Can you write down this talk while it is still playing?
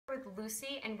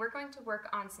Lucy, and we're going to work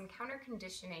on some counter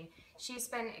conditioning. She's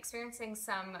been experiencing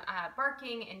some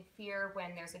barking and fear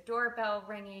when there's a doorbell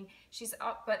ringing.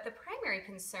 But the primary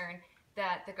concern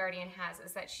that the guardian has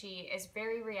is that she is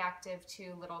very reactive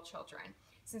to little children.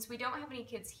 Since we don't have any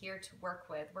kids here to work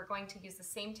with, we're going to use the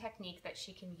same technique that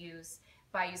she can use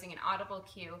by using an audible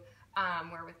cue,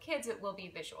 where with kids it will be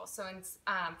visual. So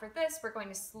for this, we're going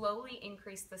to slowly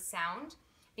increase the sound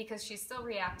because she's still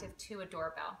reactive to a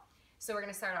doorbell. So we're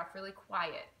going to start off really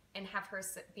quiet and have her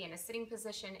be in a sitting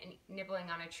position and nibbling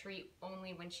on a treat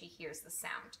only when she hears the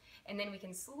sound. And then we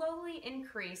can slowly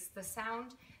increase the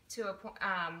sound to a point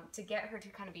to get her to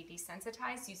kind of be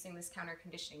desensitized using this counter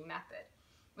conditioning method.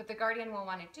 What the guardian will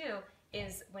want to do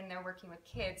is, when they're working with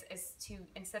kids, is to,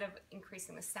 instead of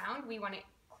increasing the sound, we want to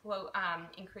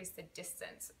increase the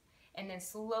distance and then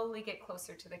slowly get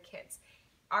closer to the kids.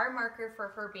 Our marker for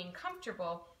her being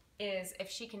comfortable is if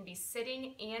she can be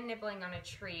sitting and nibbling on a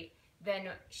treat, then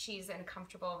she's in a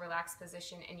comfortable, relaxed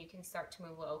position and you can start to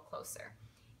move a little closer.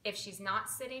 If she's not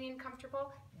sitting and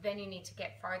comfortable, then you need to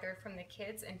get farther from the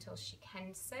kids until she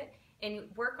can sit, and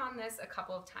work on this a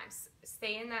couple of times.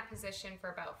 Stay in that position for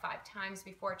about 5 times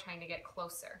before trying to get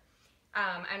closer.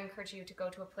 I'd encourage you to go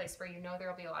to a place where you know there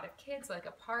will be a lot of kids, like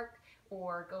a park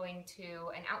or going to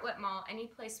an outlet mall, any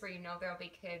place where you know there will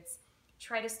be kids.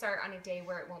 Try to start on a day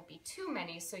where it won't be too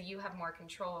many so you have more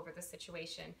control over the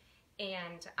situation.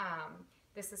 And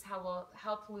this is how we'll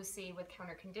help Lucy with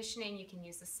counter conditioning. You can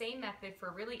use the same method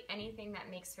for really anything that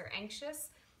makes her anxious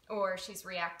or she's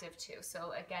reactive to.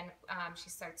 So again, she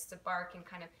starts to bark and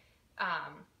kind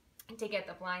of to get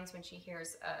the blinds when she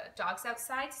hears dogs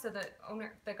outside. So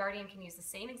the guardian can use the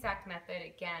same exact method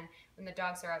again when the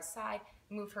dogs are outside,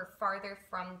 move her farther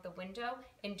from the window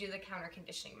and do the counter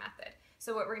conditioning method.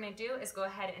 So what we're going to do is go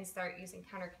ahead and start using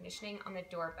counter conditioning on the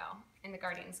doorbell. And the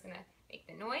guardian's going to make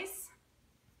the noise.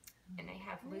 And I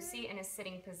have Lucy in a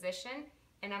sitting position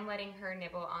and I'm letting her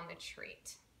nibble on the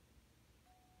treat.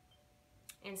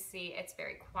 And see, it's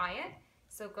very quiet.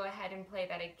 So go ahead and play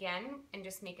that again and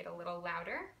just make it a little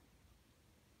louder.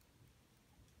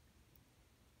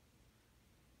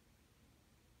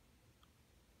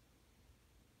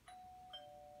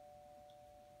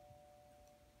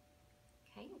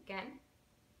 Okay, again.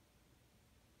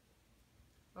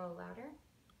 A little louder.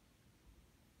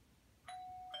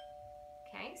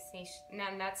 Okay, see, now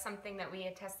that's something that we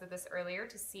had tested this earlier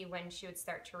to see when she would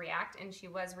start to react, and she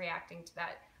was reacting to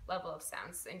that level of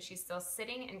sounds, and she's still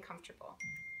sitting and comfortable.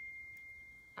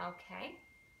 Okay,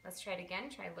 let's try it again.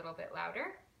 Try a little bit louder.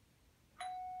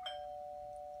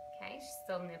 Okay, she's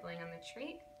still nibbling on the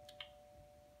treat.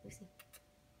 Lucy.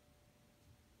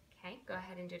 Okay, go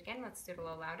ahead and do it again. Let's do it a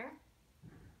little louder.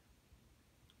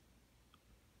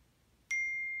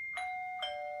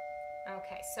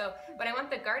 Okay, so what I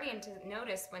want the guardian to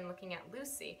notice when looking at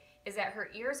Lucy is that her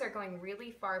ears are going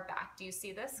really far back. Do you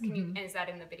see this? Can you? And is that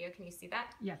in the video? Can you see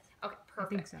that? Yes. Okay,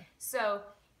 perfect. I think so. So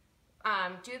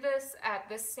do this at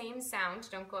this same sound.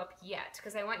 Don't go up yet,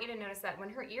 because I want you to notice that when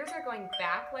her ears are going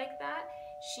back like that,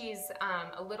 she's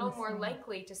a little more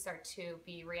likely to start to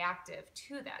be reactive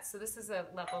to that. So this is a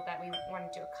level that we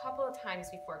want to do a couple of times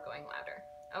before going louder.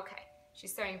 Okay,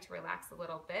 she's starting to relax a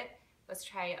little bit. Let's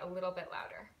try a little bit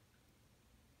louder.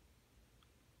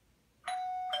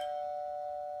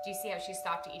 Do you see how she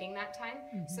stopped eating that time?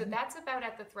 So that's about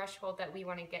at the threshold that we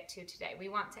want to get to today. We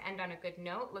want to end on a good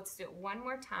note. Let's do it one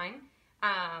more time.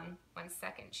 1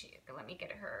 second. Let me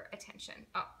get her attention.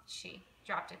 Oh, she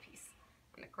dropped a piece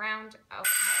on the ground. Okay.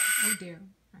 Oh dear.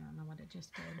 I don't know what it just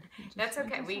did. That's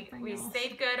okay. We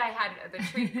stayed good. I had the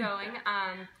treat going.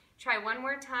 Try one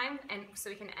more time, and so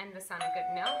we can end this on a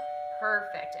good note.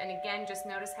 Perfect. And again, just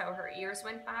notice how her ears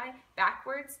went by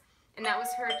backwards. And that was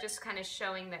her just kind of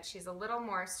showing that she's a little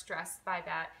more stressed by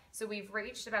that. So we've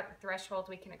reached about the threshold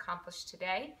we can accomplish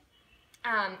today.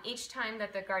 Each time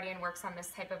that the guardian works on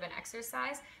this type of an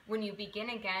exercise, when you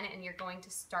begin again and you're going to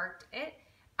start it,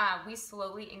 we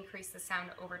slowly increase the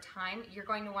sound over time. You're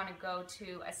going to want to go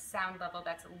to a sound level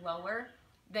that's lower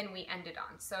than we ended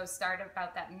on. So start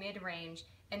about that mid-range,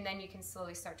 and then you can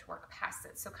slowly start to work past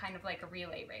it. So kind of like a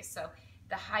relay race. So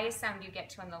the highest sound you get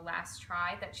to on the last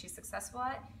try that she's successful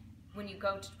at, when you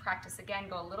go to practice again,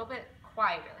 go a little bit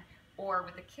quieter. Or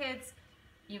with the kids,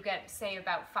 you get, say,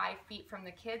 about 5 feet from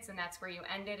the kids, and that's where you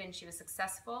ended and she was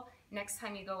successful. Next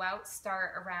time you go out,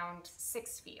 start around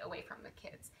 6 feet away from the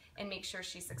kids and make sure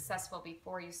she's successful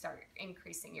before you start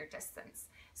increasing your distance.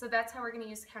 So that's how we're going to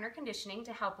use counter conditioning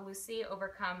to help Lucy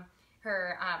overcome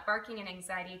her barking and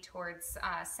anxiety towards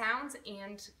sounds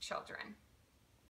and children.